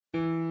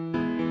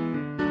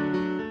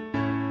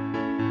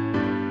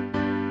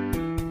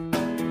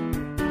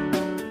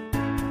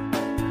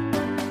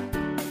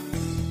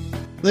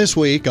This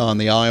week on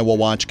the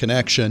IowaWatch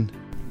Connection,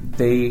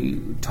 they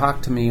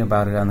talked to me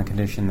about it on the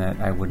condition that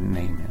I wouldn't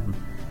name him.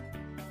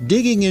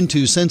 Digging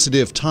into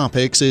sensitive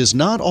topics is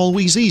not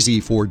always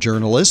easy for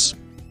journalists.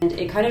 And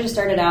it kind of just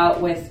started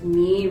out with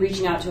me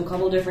reaching out to a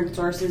couple different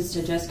sources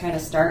to just kind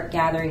of start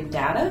gathering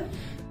data.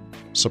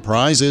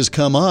 Surprises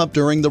come up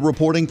during the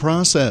reporting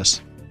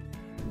process.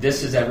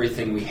 This is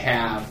everything we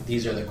have.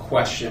 These are the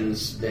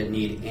questions that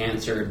need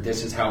answered.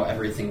 This is how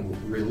everything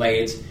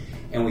relates.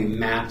 And we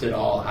mapped it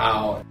all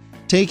out.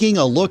 Taking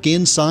a look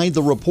inside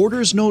the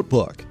reporter's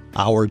notebook,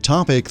 our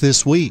topic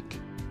this week.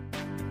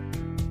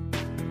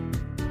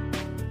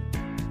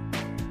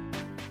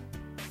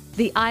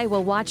 The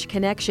IowaWatch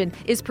Connection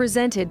is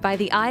presented by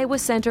the Iowa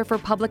Center for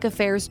Public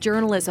Affairs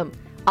Journalism,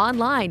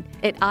 online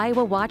at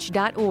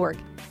iowawatch.org.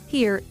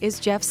 Here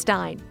is Jeff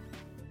Stein.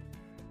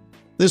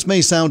 This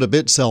may sound a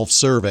bit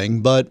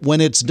self-serving, but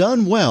when it's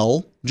done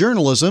well,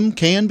 journalism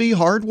can be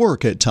hard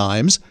work at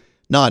times.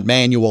 Not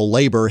manual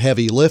labor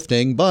heavy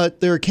lifting, but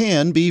there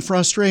can be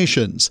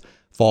frustrations.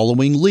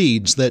 Following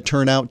leads that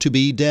turn out to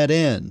be dead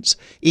ends.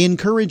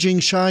 Encouraging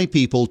shy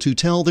people to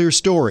tell their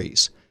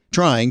stories.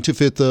 Trying to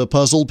fit the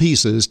puzzle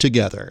pieces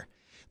together.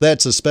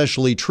 That's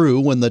especially true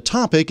when the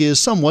topic is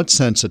somewhat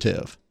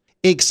sensitive.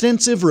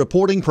 Extensive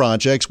reporting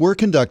projects were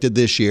conducted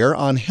this year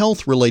on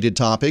health-related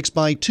topics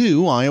by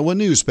 2 Iowa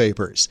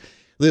newspapers.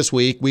 This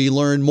week, we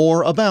learn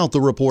more about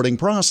the reporting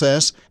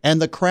process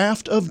and the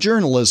craft of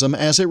journalism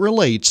as it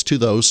relates to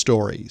those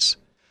stories.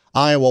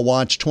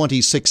 IowaWatch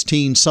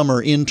 2016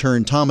 summer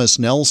intern Thomas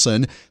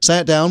Nelson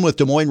sat down with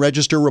Des Moines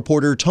Register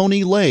reporter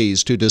Tony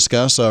Leys to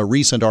discuss a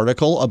recent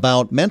article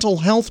about mental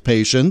health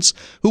patients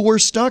who were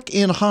stuck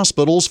in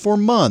hospitals for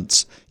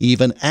months,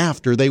 even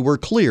after they were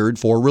cleared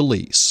for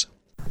release.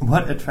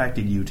 What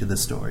attracted you to the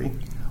story?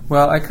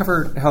 Well, I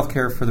cover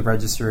healthcare for the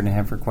Register and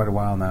have for quite a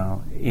while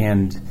now,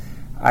 and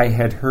I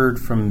had heard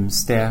from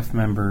staff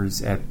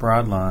members at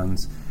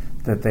Broadlawns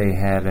that they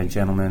had a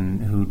gentleman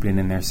who'd been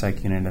in their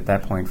psych unit at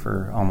that point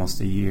for almost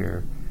a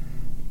year,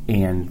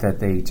 and that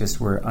they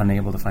just were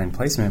unable to find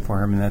placement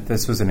for him, and that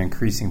this was an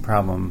increasing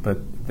problem,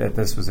 but that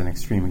this was an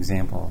extreme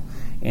example.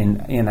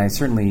 And I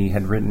certainly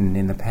had written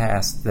in the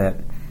past that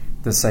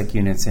the psych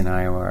units in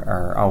Iowa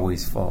are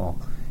always full,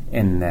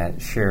 and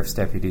that sheriff's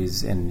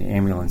deputies and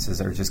ambulances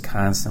are just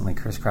constantly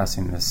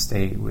crisscrossing the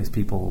state with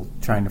people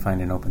trying to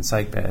find an open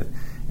psych bed.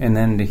 And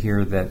then to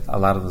hear that a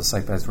lot of those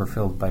psych beds were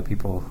filled by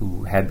people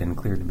who had been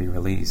cleared to be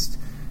released,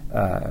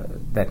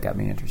 that got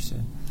me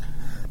interested.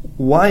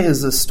 Why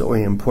is this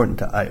story important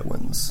to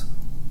Iowans?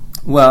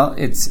 Well,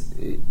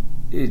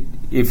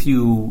 if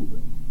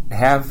you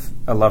have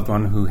a loved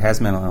one who has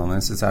mental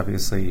illness, it's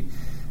obviously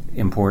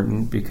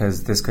important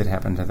because this could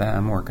happen to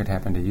them or it could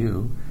happen to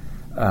you.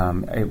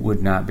 It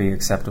would not be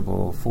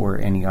acceptable for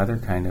any other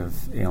kind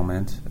of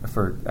ailment,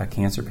 for a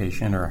cancer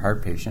patient or a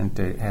heart patient,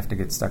 to have to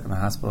get stuck in the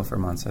hospital for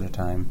months at a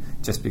time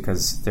just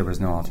because there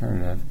was no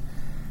alternative.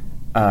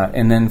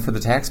 And then for the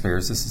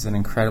taxpayers, this is an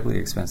incredibly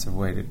expensive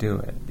way to do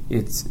it.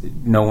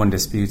 No one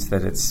disputes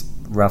that it's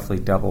roughly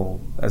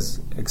double as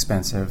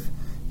expensive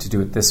to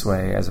do it this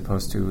way as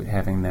opposed to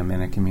having them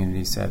in a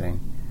community setting.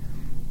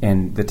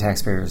 And the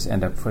taxpayers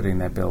end up footing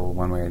that bill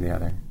one way or the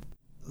other.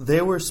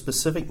 There were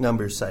specific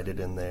numbers cited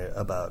in there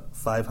about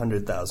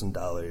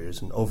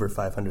 $500,000 and over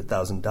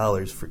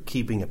 $500,000 for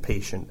keeping a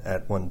patient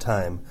at one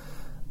time.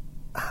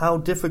 How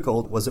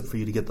difficult was it for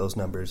you to get those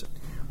numbers?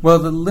 Well,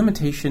 the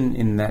limitation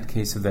in that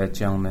case of that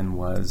gentleman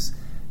was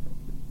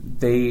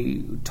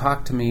they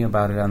talked to me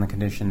about it on the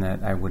condition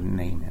that I wouldn't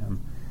name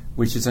him,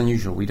 which is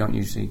unusual. We don't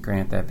usually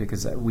grant that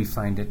because we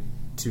find it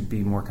to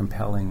be more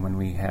compelling when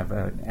we have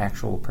an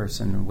actual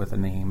person with a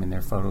name and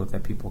their photo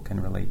that people can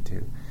relate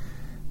to.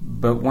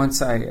 But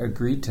once I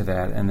agreed to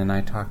that, and then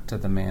I talked to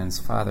the man's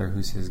father,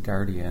 who's his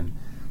guardian,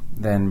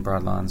 then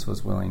Broadlawns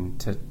was willing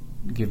to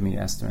give me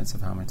estimates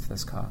of how much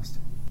this cost.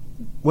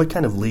 What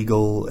kind of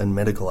legal and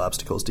medical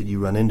obstacles did you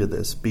run into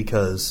this?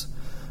 Because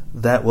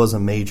that's a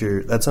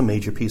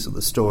major piece of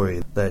the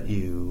story, that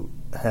you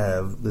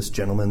have this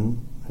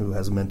gentleman who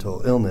has a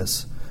mental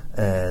illness,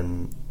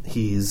 and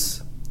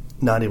he's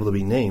not able to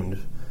be named.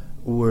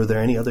 Were there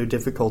any other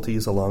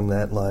difficulties along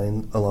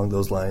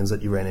those lines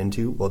that you ran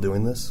into while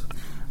doing this?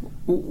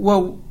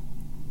 Well,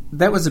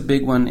 that was a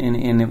big one,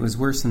 and it was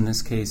worse in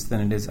this case than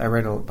it is. I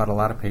write about a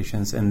lot of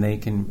patients, and they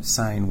can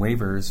sign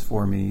waivers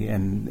for me,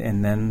 and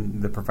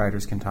then the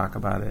providers can talk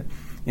about it.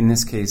 In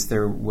this case,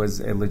 there was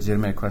a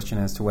legitimate question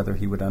as to whether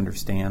he would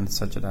understand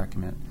such a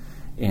document,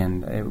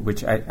 and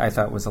which I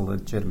thought was a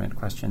legitimate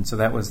question. So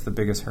that was the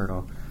biggest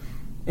hurdle.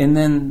 And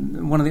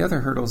then one of the other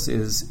hurdles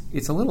is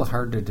it's a little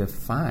hard to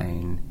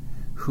define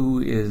who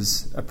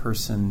is a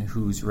person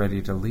who's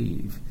ready to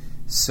leave.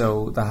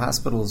 So the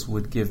hospitals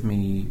would give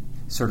me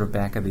sort of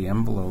back of the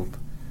envelope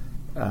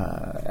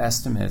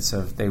estimates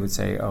of, they would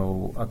say,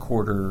 a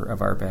quarter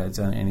of our beds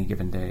on any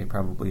given day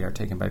probably are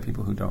taken by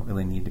people who don't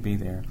really need to be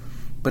there.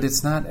 But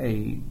there's not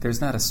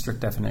a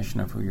strict definition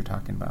of who you're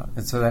talking about.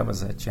 And so that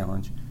was a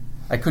challenge.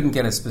 I couldn't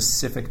get a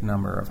specific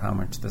number of how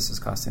much this is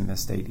costing the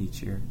state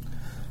each year.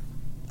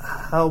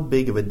 how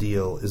big of a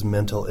deal is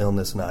mental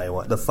illness in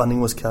Iowa? The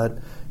funding was cut,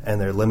 and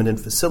there are limited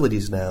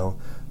facilities now.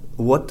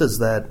 What does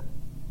that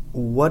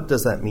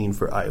mean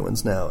for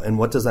Iowans now, and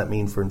what does that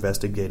mean for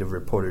investigative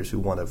reporters who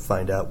want to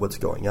find out what's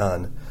going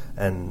on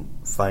and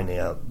finding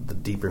out the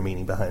deeper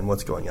meaning behind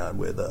what's going on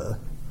with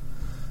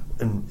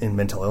in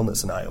mental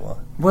illness in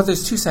Iowa? Well,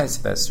 there's two sides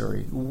to that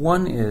story.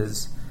 One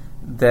is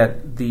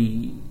that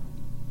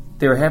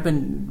there have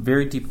been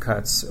very deep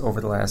cuts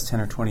over the last 10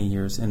 or 20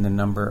 years in the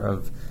number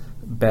of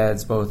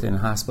beds, both in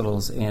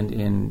hospitals and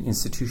in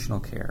institutional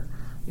care.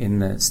 In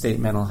the state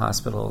mental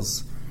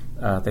hospitals,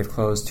 they've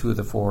closed 2 of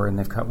the 4, and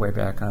they've cut way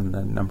back on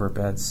the number of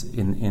beds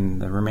in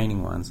the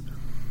remaining ones.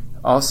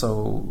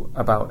 Also,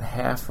 about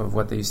half of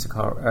what they used to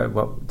call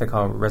what they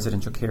call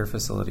residential care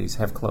facilities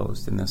have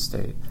closed in this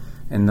state,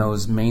 and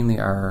those mainly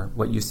are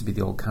what used to be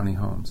the old county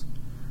homes.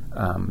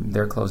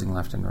 They're closing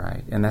left and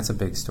right, and that's a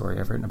big story.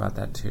 I've written about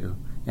that too,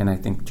 and I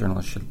think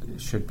journalists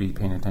should be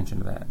paying attention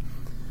to that.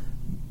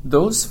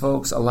 Those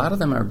folks, a lot of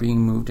them are being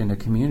moved into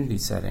community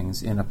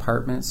settings in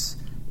apartments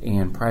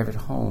and private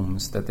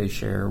homes that they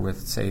share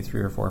with, say,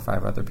 3 or 4 or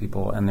 5 other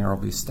people, and there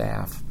will be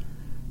staff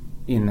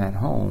in that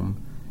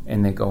home,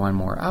 and they go on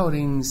more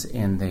outings,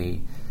 and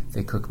they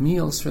cook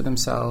meals for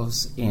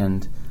themselves,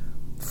 and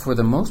for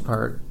the most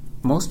part,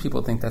 most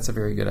people think that's a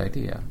very good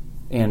idea.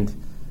 And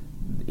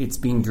it's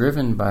being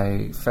driven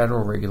by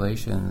federal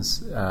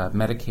regulations.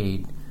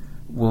 Medicaid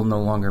will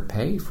no longer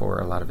pay for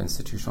a lot of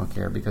institutional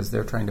care because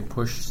they're trying to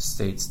push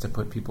states to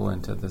put people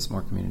into this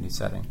more community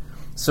setting.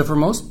 So for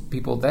most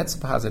people, that's a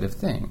positive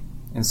thing.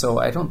 And so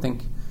I don't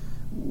think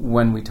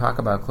when we talk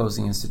about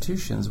closing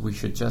institutions, we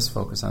should just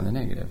focus on the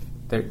negative.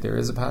 There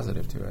is a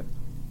positive to it.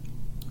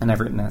 And I've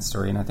written that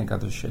story, and I think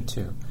others should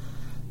too.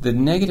 The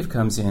negative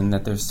comes in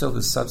that there's still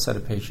this subset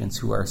of patients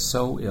who are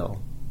so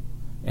ill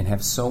and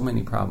have so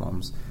many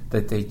problems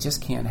that they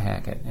just can't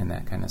hack it in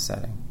that kind of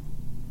setting.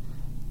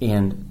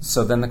 And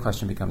so then the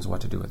question becomes what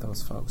to do with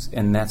those folks.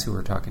 And that's who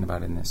we're talking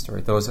about in this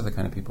story. Those are the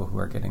kind of people who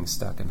are getting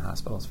stuck in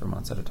hospitals for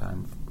months at a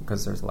time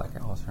because there's a lack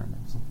of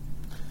alternatives.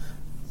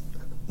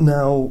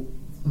 Now,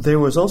 there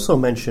was also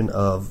mention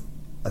of,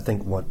 I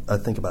think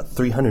about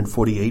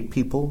 348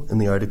 people in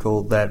the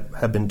article that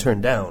have been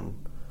turned down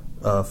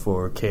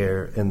for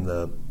care in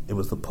the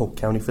Polk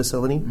County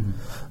facility.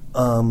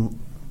 Mm-hmm.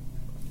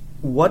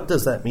 What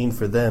does that mean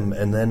for them?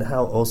 And then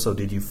how also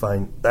did you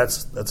find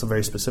that's a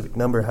very specific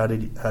number? How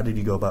did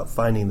you go about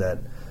finding that?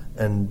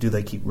 And do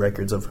they keep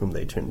records of whom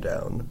they turned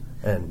down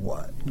and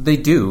why? They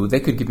do. They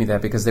could give me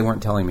that because they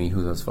weren't telling me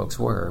who those folks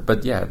were.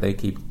 But yeah, they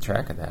keep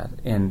track of that.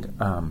 And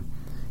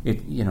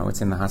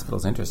it's in the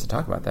hospital's interest to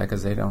talk about that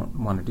because they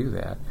don't want to do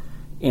that.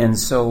 And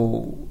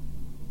so,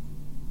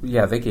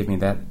 yeah, they gave me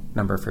that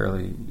number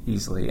fairly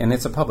easily. And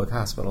it's a public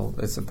hospital.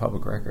 It's a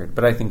public record.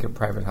 But I think if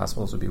private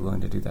hospitals would be willing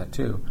to do that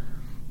too.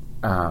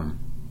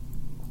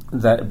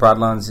 That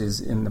Broadlawns is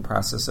in the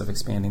process of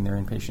expanding their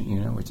inpatient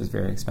unit, which is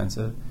very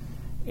expensive,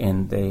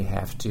 and they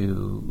have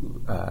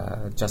to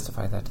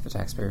justify that to the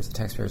taxpayers. The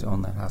taxpayers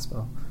own that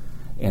hospital,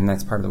 and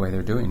that's part of the way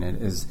they're doing it.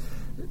 Is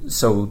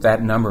so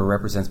that number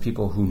represents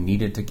people who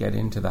needed to get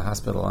into the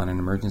hospital on an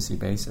emergency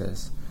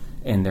basis,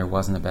 and there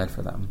wasn't a bed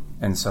for them,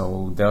 and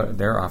so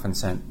they're often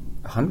sent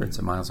hundreds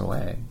of miles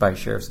away by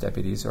sheriff's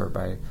deputies or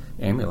by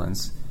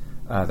ambulance.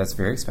 That's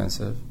very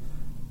expensive.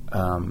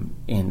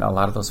 And a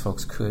lot of those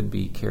folks could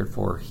be cared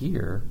for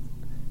here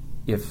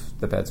if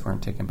the beds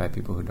weren't taken by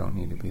people who don't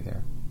need to be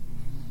there.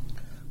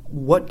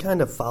 What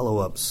kind of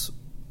follow-ups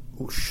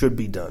should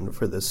be done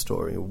for this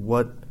story?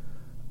 What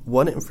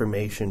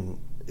information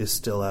is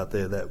still out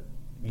there that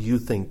you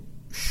think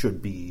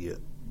should be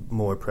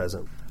more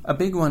present? A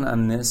big one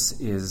on this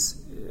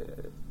is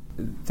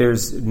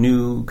there's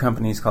new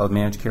companies called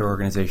managed care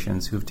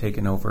organizations who've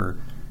taken over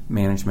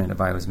management of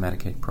Iowa's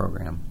Medicaid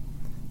program.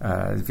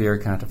 Very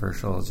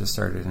controversial. It just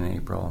started in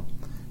April,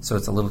 so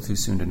it's a little too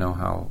soon to know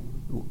how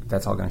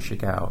that's all going to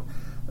shake out.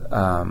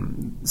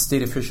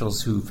 State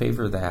officials who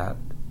favor that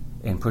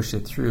and push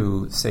it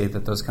through say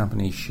that those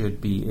companies should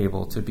be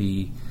able to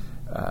be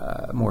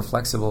more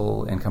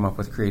flexible and come up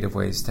with creative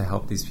ways to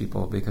help these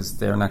people because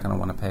they're not going to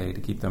want to pay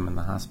to keep them in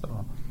the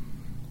hospital.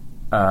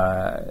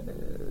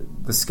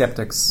 The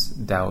skeptics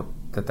doubt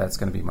that that's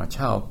going to be much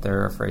help.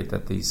 They're afraid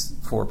that these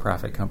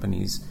for-profit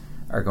companies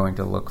are going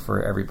to look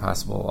for every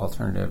possible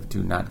alternative to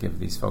not give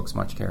these folks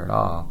much care at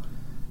all,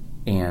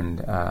 and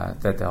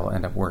that they'll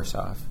end up worse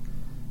off.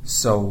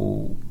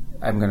 So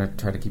I'm going to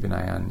try to keep an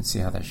eye on and see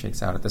how that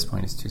shakes out. At this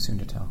point, it's too soon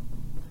to tell.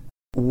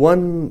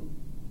 One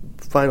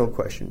final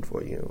question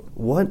for you.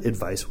 What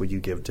advice would you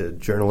give to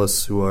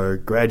journalists who are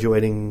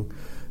graduating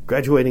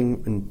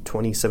in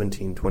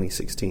 2017,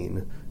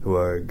 2016, who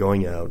are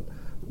going out?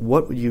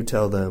 What would you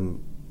tell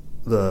them,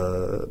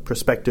 the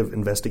prospective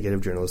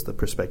investigative journalists, the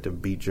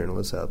prospective beat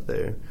journalists out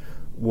there?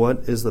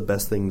 What is the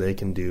best thing they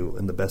can do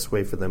and the best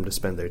way for them to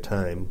spend their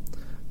time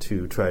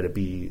to try to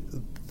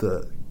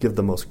give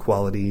the most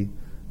quality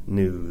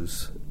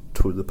news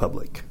to the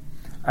public?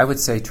 I would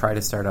say try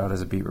to start out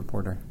as a beat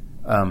reporter,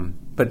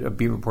 but a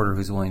beat reporter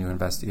who's willing to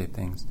investigate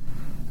things.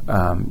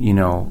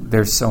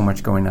 There's so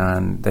much going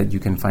on that you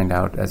can find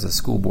out as a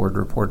school board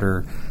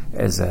reporter,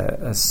 as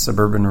a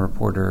suburban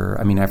reporter.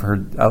 I mean, I've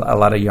heard a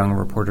lot of young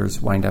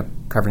reporters wind up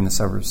covering the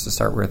suburbs to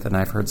start with, and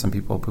I've heard some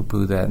people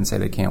poo-poo that and say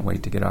they can't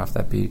wait to get off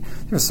that beat.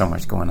 There's so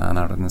much going on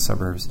out in the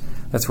suburbs.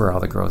 That's where all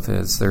the growth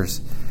is.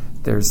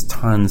 There's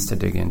tons to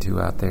dig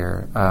into out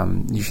there.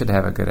 You should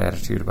have a good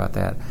attitude about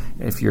that.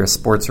 If you're a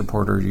sports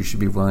reporter, you should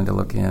be willing to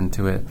look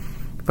into it.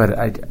 But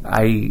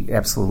I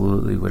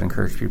absolutely would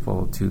encourage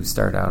people to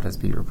start out as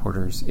beat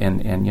reporters.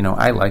 And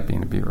I like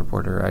being a beat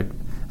reporter.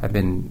 I've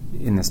been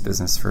in this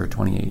business for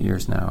 28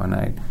 years now, and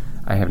I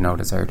have no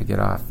desire to get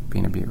off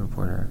being a beat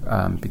reporter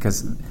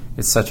because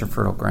it's such a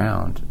fertile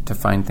ground to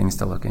find things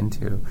to look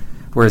into.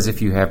 Whereas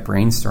if you have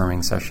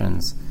brainstorming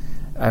sessions,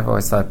 I've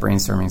always thought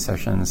brainstorming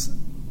sessions,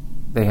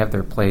 they have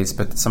their place,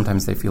 but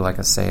sometimes they feel like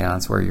a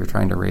seance where you're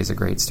trying to raise a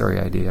great story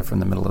idea from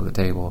the middle of the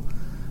table.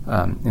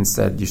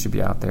 Instead, you should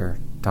be out there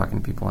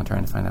talking to people and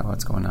trying to find out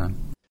what's going on.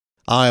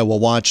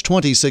 IowaWatch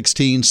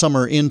 2016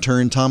 summer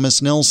intern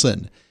Thomas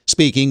Nelson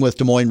speaking with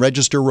Des Moines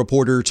Register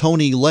reporter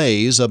Tony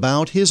Leys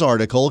about his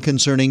article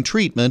concerning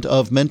treatment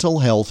of mental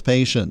health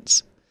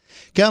patients.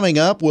 Coming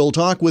up, we'll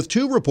talk with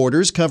two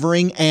reporters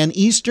covering an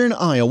eastern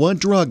Iowa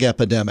drug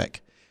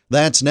epidemic.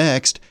 That's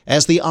next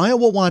as the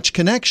IowaWatch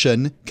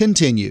Connection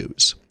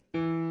continues.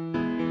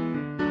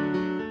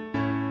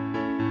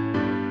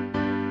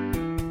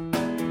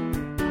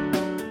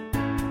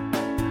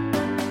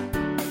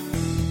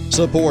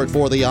 Support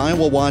for the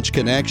IowaWatch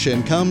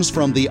Connection comes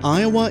from the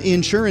Iowa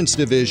Insurance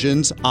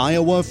Division's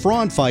Iowa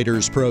Fraud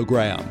Fighters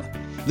program.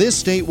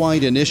 This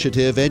statewide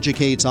initiative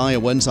educates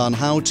Iowans on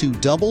how to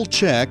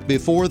double-check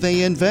before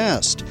they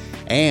invest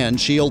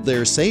and shield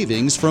their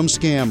savings from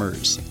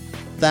scammers.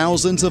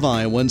 Thousands of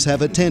Iowans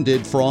have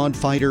attended fraud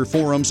fighter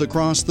forums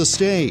across the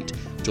state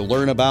to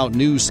learn about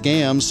new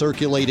scams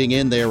circulating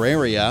in their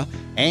area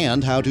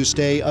and how to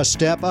stay a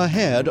step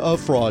ahead of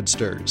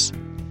fraudsters.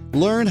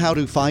 Learn how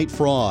to fight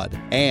fraud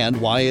and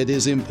why it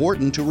is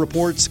important to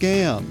report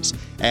scams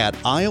at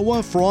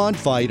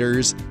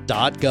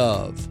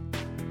iowafraudfighters.gov.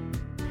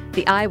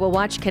 The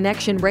IowaWatch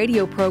Connection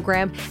radio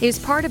program is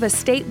part of a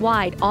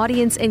statewide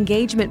audience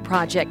engagement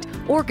project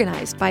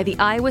organized by the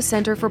Iowa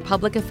Center for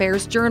Public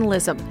Affairs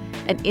Journalism,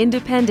 an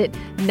independent,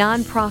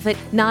 nonprofit,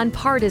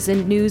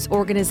 nonpartisan news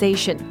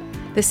organization.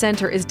 The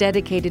center is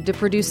dedicated to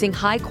producing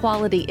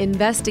high-quality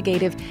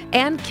investigative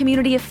and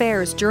community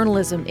affairs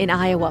journalism in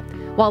Iowa,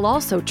 while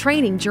also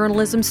training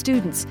journalism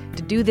students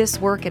to do this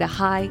work at a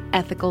high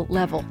ethical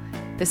level.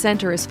 The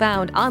center is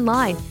found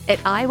online at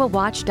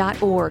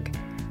iowawatch.org.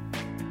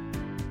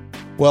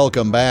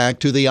 Welcome back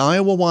to the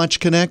IowaWatch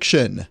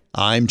Connection.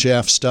 I'm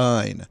Jeff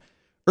Stein.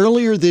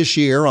 Earlier this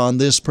year on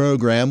this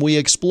program, we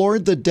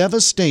explored the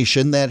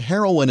devastation that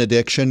heroin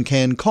addiction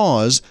can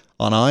cause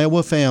on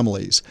Iowa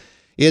families.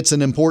 It's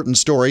an important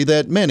story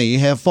that many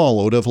have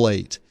followed of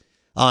late.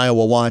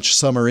 IowaWatch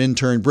summer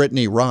intern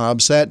Brittany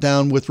Robb sat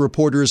down with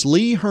reporters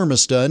Leys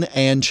Hermiston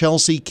and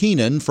Chelsea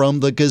Keenan from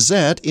the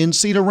Gazette in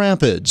Cedar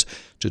Rapids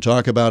to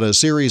talk about a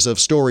series of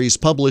stories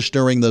published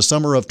during the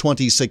summer of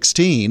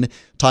 2016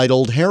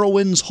 titled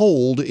Heroin's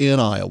Hold in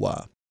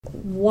Iowa.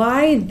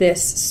 Why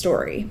this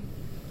story?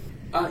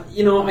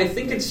 I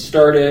think it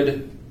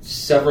started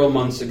several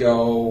months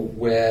ago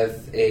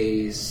with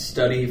a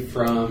study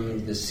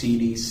from the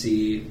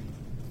CDC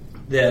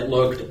that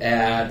looked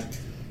at,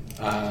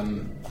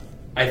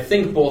 I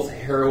think, both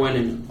heroin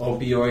and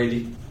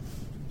opioid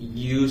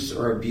use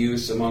or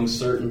abuse among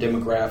certain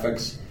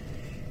demographics.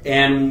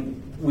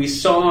 And we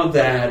saw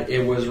that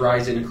it was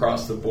rising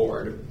across the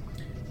board.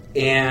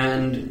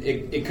 And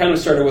it kind of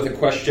started with a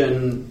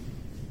question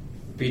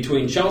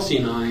between Chelsea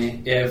and I,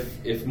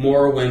 if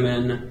more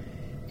women,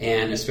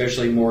 and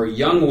especially more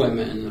young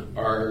women,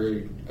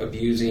 are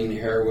abusing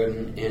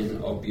heroin and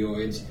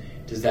opioids,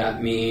 does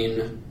that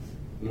mean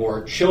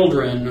more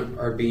children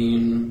are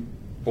being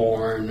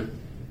born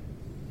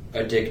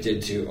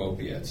addicted to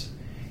opiates?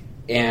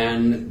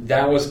 And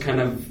that was kind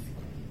of,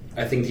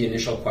 I think, the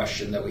initial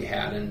question that we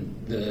had in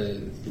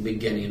the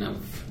beginning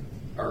of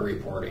our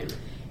reporting.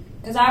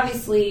 Because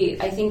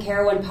obviously, I think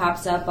heroin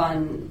pops up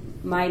on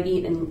my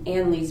beat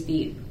and Leys'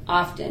 beat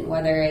often,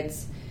 whether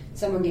it's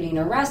someone getting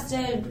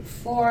arrested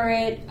for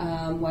it,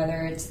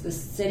 whether it's the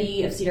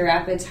city of Cedar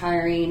Rapids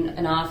hiring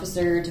an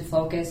officer to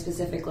focus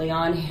specifically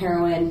on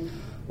heroin,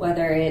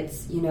 whether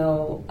it's, a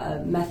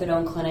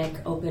methadone clinic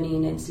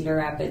opening in Cedar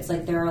Rapids.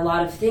 Like, there are a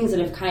lot of things that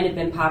have kind of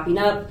been popping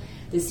up.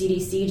 The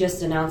CDC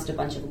just announced a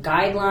bunch of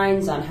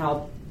guidelines on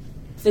how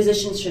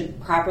physicians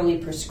should properly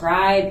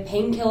prescribe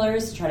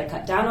painkillers to try to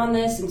cut down on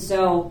this. And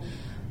so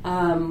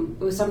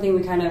it was something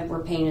we kind of were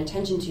paying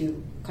attention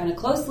to kind of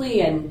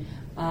closely. And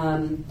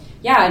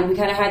and we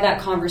kind of had that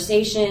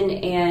conversation,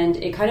 and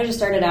it kind of just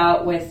started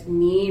out with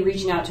me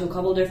reaching out to a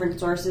couple different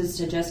sources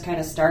to just kind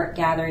of start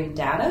gathering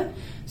data.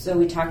 So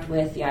we talked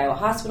with the Iowa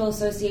Hospital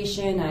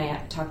Association,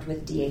 I talked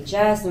with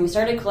DHS, and we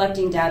started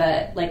collecting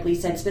data, like Lee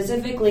said,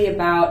 specifically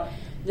about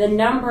the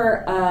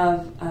number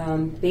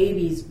of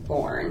babies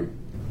born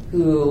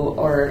who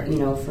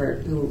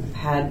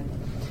had,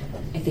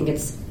 I think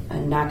it's a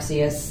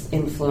noxious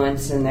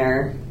influence, and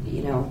they're,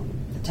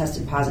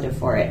 tested positive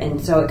for it. And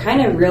so it kind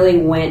of really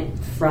went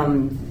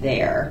from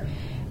there.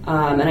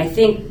 And I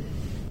think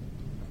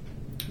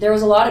there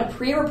was a lot of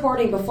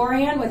pre-reporting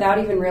beforehand without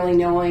even really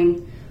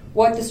knowing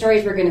what the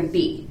stories were going to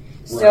be.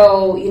 Right.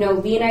 So,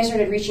 Lee and I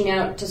started reaching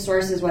out to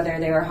sources, whether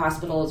they were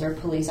hospitals or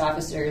police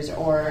officers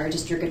or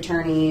district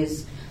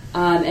attorneys,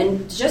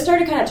 and just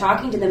started kind of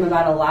talking to them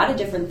about a lot of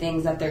different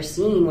things that they're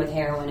seeing with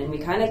heroin. And we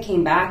kind of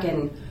came back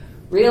and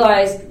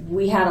realized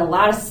we had a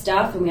lot of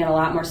stuff, and we had a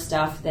lot more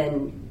stuff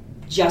than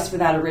just for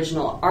that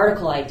original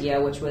article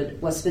idea, which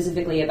was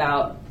specifically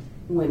about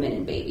women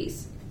and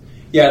babies.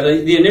 Yeah,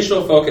 the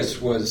initial focus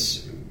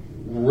was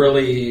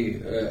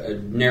really a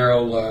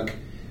narrow look.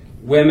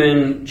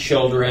 Women,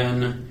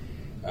 children,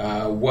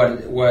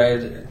 what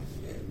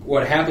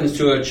happens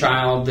to a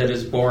child that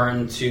is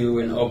born to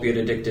an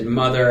opiate-addicted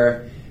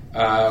mother,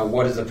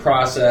 what is the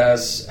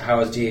process,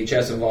 how is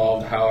DHS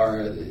involved, how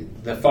are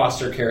the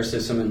foster care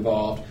system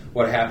involved,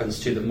 what happens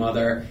to the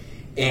mother.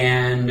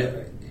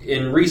 And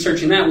in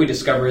researching that, we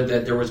discovered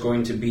that there was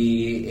going to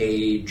be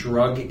a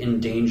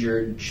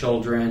drug-endangered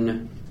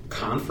children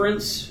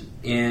conference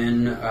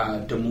in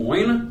Des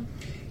Moines,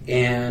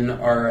 and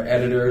our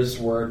editors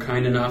were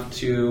kind enough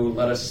to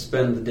let us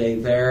spend the day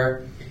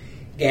there.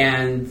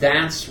 And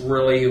that's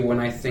really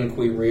when I think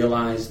we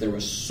realized there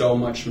was so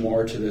much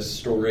more to this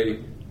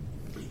story,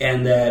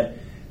 and that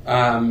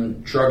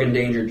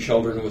drug-endangered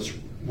children was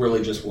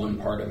really just one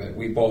part of it.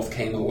 We both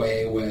came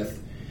away with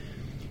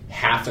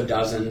half a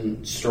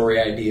dozen story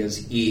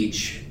ideas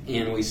each,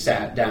 and we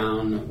sat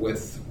down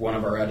with one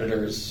of our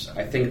editors,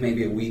 I think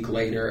maybe a week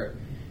later,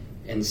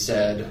 and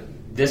said,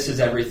 this is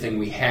everything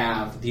we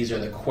have. These are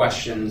the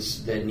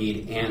questions that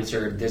need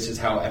answered. This is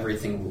how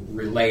everything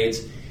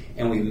relates.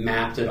 And we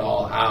mapped it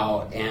all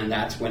out, and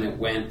that's when it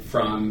went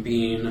from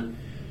being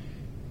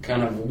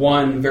kind of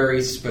one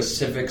very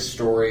specific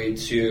story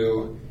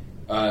to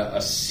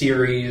a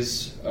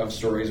series of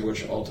stories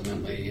which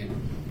ultimately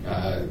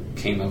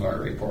came of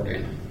our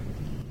reporting.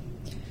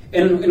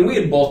 And we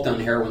had both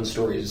done heroin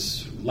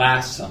stories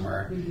last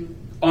summer,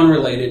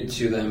 unrelated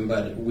to them,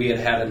 but we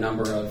had a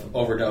number of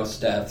overdose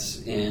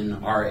deaths in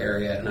our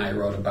area, and I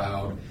wrote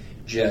about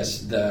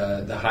just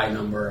the high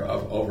number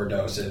of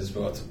overdoses,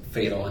 both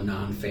fatal and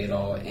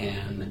non-fatal,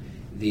 and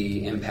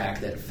the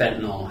impact that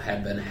fentanyl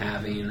had been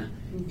having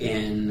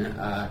in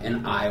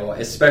Iowa,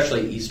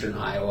 especially eastern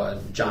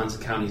Iowa, Johnson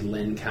County,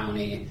 Lynn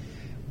County,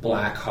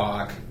 Black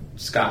Hawk,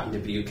 Scott and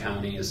Dubuque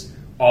counties,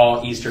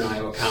 all eastern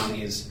Iowa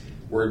counties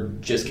were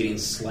just getting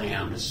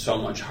slammed so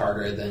much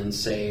harder than,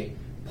 say,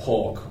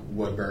 Polk,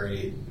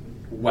 Woodbury,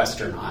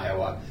 western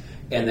Iowa.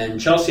 And then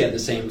Chelsea, at the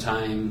same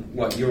time,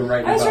 what you were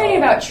writing about? I was writing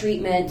about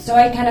treatment. So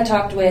I kind of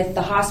talked with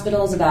the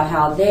hospitals about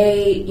how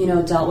they,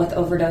 dealt with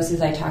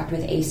overdoses. I talked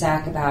with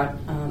ASAC about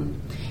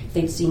if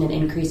they'd seen an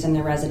increase in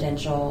their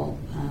residential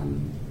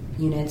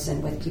units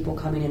and with people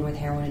coming in with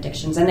heroin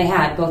addictions. And they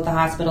had, both the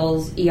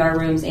hospitals, ER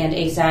rooms, and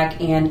ASAC.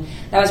 And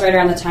that was right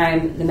around the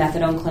time the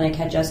methadone clinic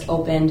had just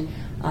opened.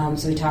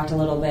 So we talked a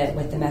little bit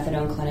with the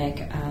methadone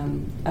clinic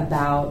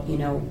about,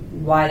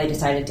 why they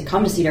decided to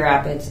come to Cedar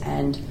Rapids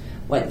and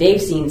what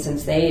they've seen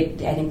since I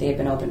think they've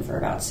been open for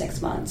about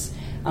 6 months.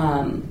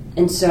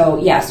 And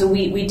so, so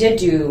we did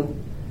do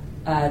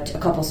a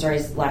couple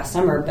stories last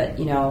summer, but,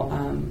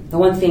 the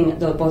one thing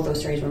both those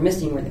stories were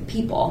missing were the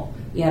people.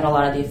 We had a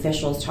lot of the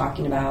officials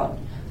talking about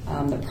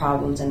the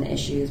problems and the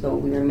issues, but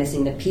we were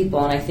missing the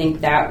people, and I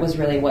think that was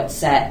really what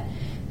set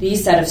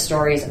these set of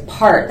stories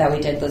apart that we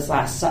did this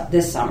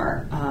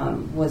summer,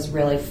 was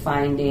really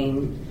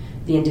finding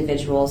the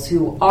individuals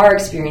who are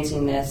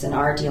experiencing this and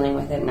are dealing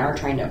with it and are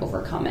trying to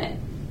overcome it.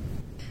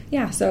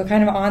 Yeah, so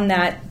kind of on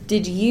that,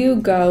 did you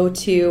go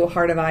to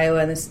Heart of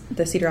Iowa and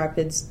the Cedar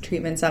Rapids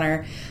Treatment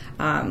Center?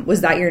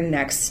 Was that your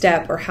next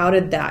step, or how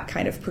did that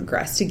kind of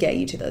progress to get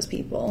you to those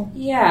people?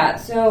 Yeah,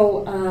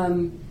 so,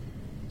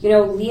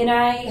 Lee and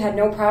I had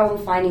no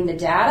problem finding the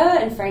data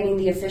and finding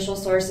the official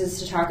sources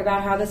to talk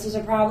about how this was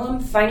a problem.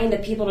 Finding the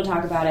people to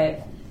talk about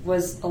it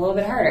was a little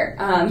bit harder.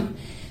 I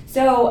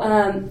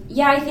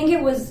think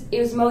it was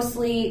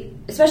mostly,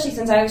 especially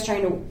since I was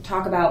trying to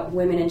talk about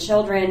women and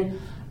children,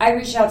 I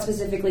reached out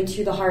specifically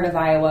to the Heart of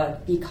Iowa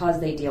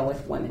because they deal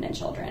with women and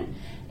children.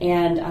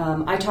 And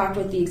I talked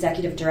with the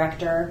executive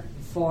director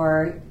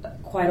for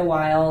quite a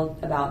while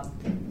about,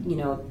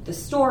 the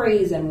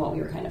stories and what we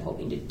were kind of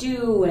hoping to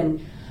do.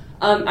 And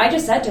I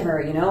just said to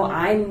her,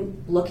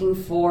 I'm looking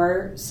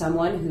for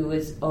someone who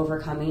is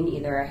overcoming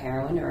either a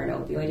heroin or an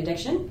opioid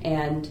addiction.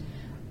 And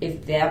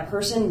if that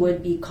person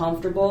would be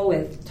comfortable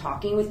with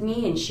talking with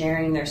me and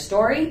sharing their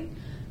story,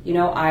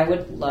 I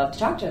would love to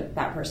talk to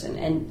that person.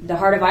 And the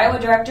Heart of Iowa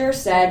director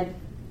said,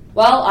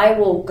 well, I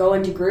will go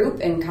into group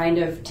and kind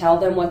of tell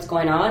them what's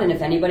going on, and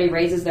if anybody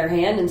raises their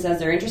hand and says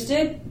they're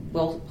interested,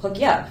 we'll hook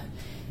you up.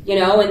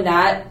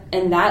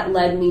 And that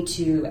led me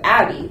to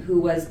Abby, who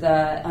was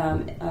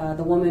the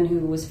woman who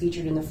was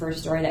featured in the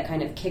first story that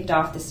kind of kicked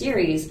off the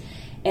series.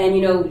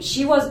 And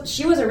she was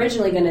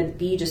originally going to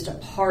be just a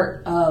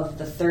part of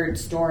the third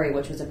story,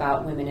 which was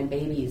about women and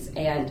babies.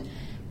 And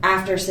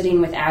after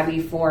sitting with Abby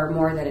for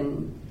more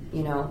than,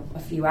 a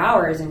few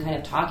hours and kind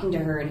of talking to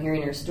her and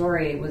hearing her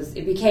story,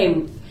 it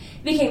became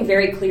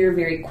very clear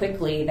very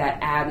quickly that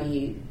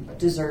Abby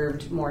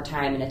deserved more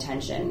time and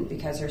attention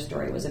because her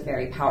story was a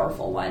very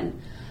powerful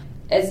one.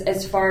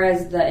 As far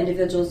as the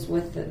individuals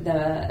with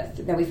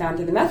that we found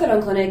through the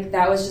methadone clinic,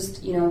 that was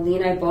just, Lee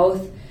and I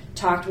both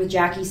talked with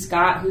Jackie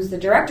Scott, who's the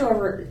director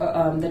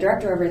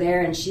over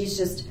there, and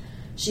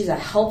she's a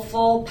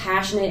helpful,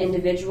 passionate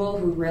individual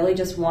who really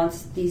just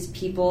wants these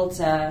people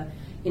to,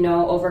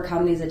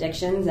 overcome these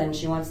addictions, and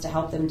she wants to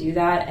help them do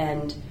that.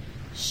 And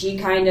she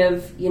kind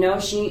of, she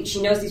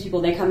knows these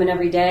people. They come in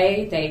every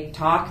day, they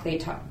talk, they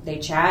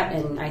chat,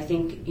 and I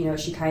think,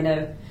 she kind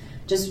of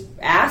just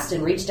asked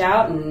and reached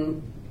out,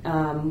 and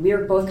we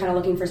were both kind of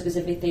looking for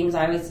specific things.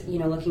 I was,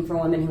 looking for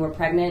women who were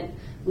pregnant.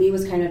 Lee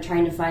was kind of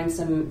trying to find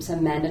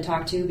some men to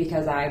talk to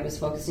because I was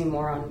focusing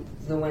more on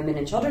the women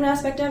and children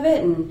aspect of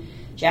it, and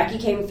Jackie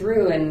came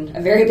through in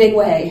a very big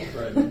way.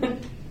 Right.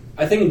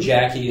 I think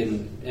Jackie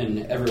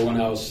and everyone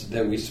else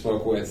that we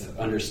spoke with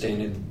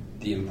understood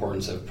the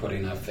importance of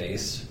putting a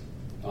face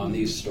on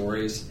these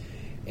stories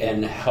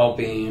and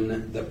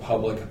helping the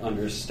public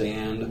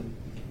understand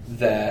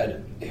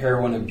that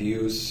heroin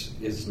abuse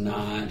is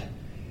not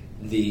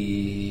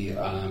the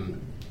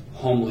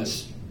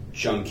homeless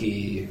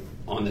junkie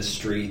on the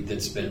street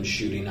that's been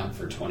shooting up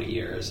for 20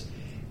 years.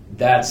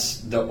 That's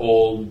the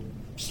old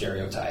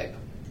stereotype.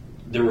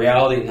 The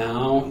reality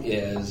now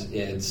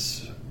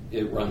is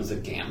it runs the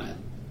gamut.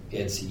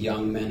 It's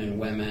young men and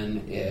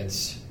women,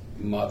 it's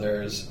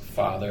mothers,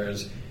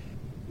 fathers,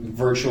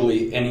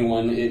 virtually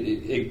anyone.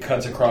 It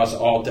cuts across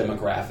all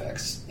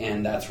demographics,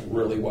 and that's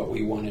really what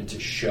we wanted to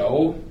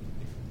show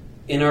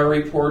in our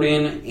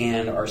reporting,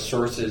 and our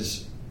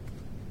sources,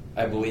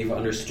 I believe,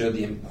 understood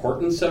the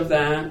importance of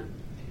that.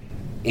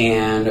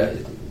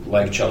 And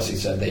like Chelsea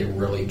said, they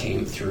really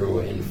came through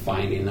in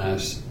finding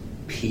us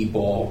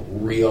people,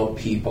 real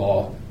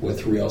people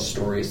with real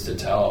stories to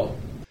tell.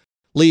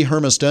 Lee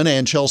Hermiston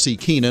and Chelsea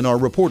Keenan are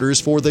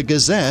reporters for the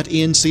Gazette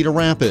in Cedar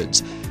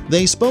Rapids.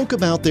 They spoke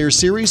about their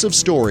series of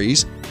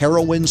stories,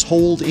 Heroin's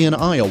Hold in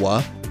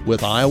Iowa,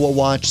 with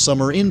IowaWatch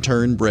summer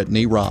intern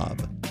Brittany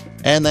Robb.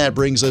 And that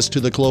brings us to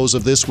the close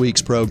of this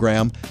week's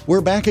program.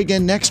 We're back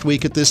again next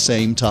week at this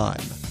same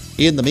time.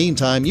 In the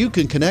meantime, you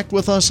can connect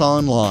with us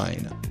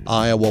online,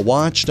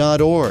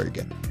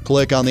 iowawatch.org.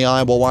 Click on the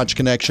Iowa Watch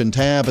Connection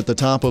tab at the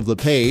top of the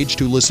page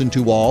to listen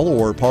to all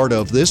or part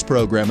of this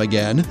program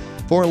again,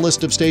 for a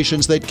list of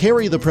stations that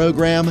carry the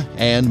program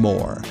and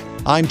more.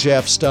 I'm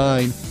Jeff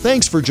Stein.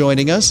 Thanks for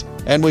joining us,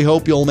 and we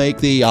hope you'll make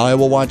the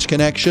Iowa Watch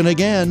Connection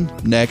again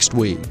next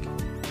week.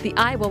 The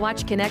Iowa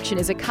Watch Connection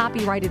is a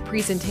copyrighted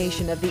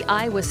presentation of the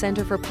Iowa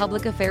Center for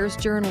Public Affairs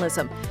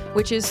Journalism,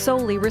 which is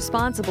solely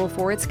responsible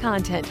for its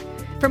content.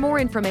 For more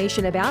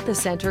information about the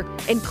center,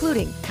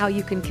 including how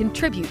you can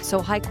contribute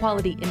so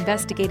high-quality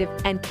investigative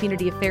and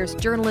community affairs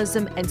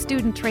journalism and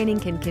student training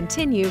can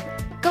continue,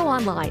 go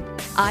online,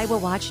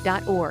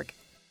 iowawatch.org.